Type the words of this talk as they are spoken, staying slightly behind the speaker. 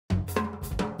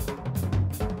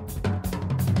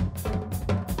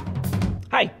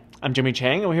I'm Jimmy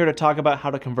Chang, and we're here to talk about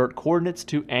how to convert coordinates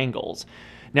to angles.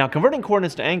 Now, converting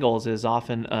coordinates to angles is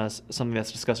often something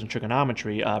that's discussed in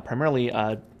trigonometry, primarily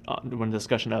when the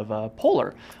discussion of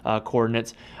polar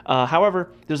coordinates. However,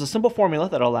 there's a simple formula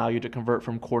that will allow you to convert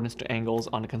from coordinates to angles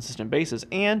on a consistent basis,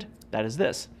 and that is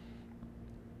this.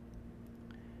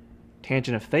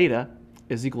 Tangent of theta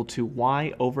is equal to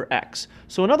y over x.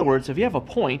 So in other words, if you have a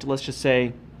point, let's just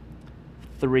say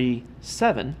 3,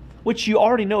 7, which you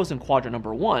already know is in quadrant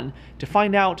number 1, to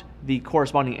find out the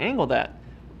corresponding angle that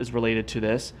is related to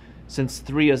this, since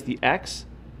 3 is the x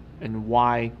and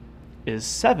y is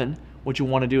 7, what you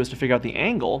want to do is to figure out the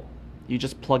angle, you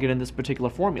just plug it in this particular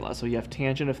formula. So you have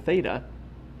tangent of theta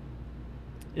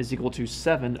is equal to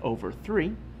 7 over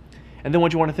 3. And then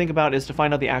what you want to think about is to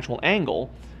find out the actual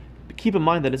angle. But keep in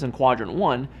mind that it's in quadrant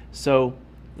 1, so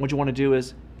what you want to do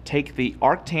is take the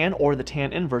arctan or the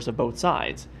tan inverse of both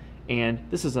sides. And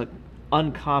this is an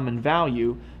uncommon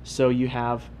value, so you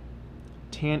have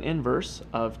tan inverse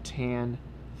of tan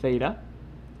theta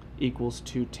equals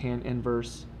to tan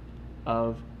inverse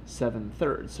of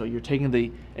 7/3. So you're taking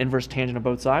the inverse tangent of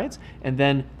both sides, and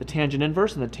then the tangent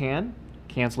inverse and the tan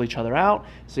cancel each other out.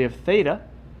 So you have theta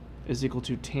is equal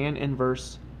to tan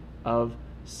inverse of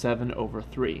 7 over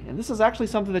 3. And this is actually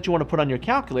something that you want to put on your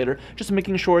calculator, just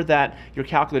making sure that your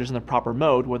calculator is in the proper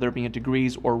mode, whether it be in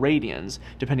degrees or radians,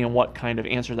 depending on what kind of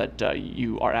answer that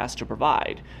you are asked to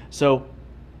provide. So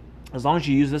as long as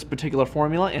you use this particular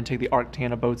formula and take the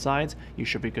arctan of both sides, you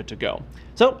should be good to go.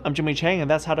 So I'm Jimmy Chang, and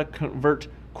that's how to convert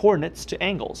coordinates to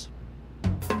angles.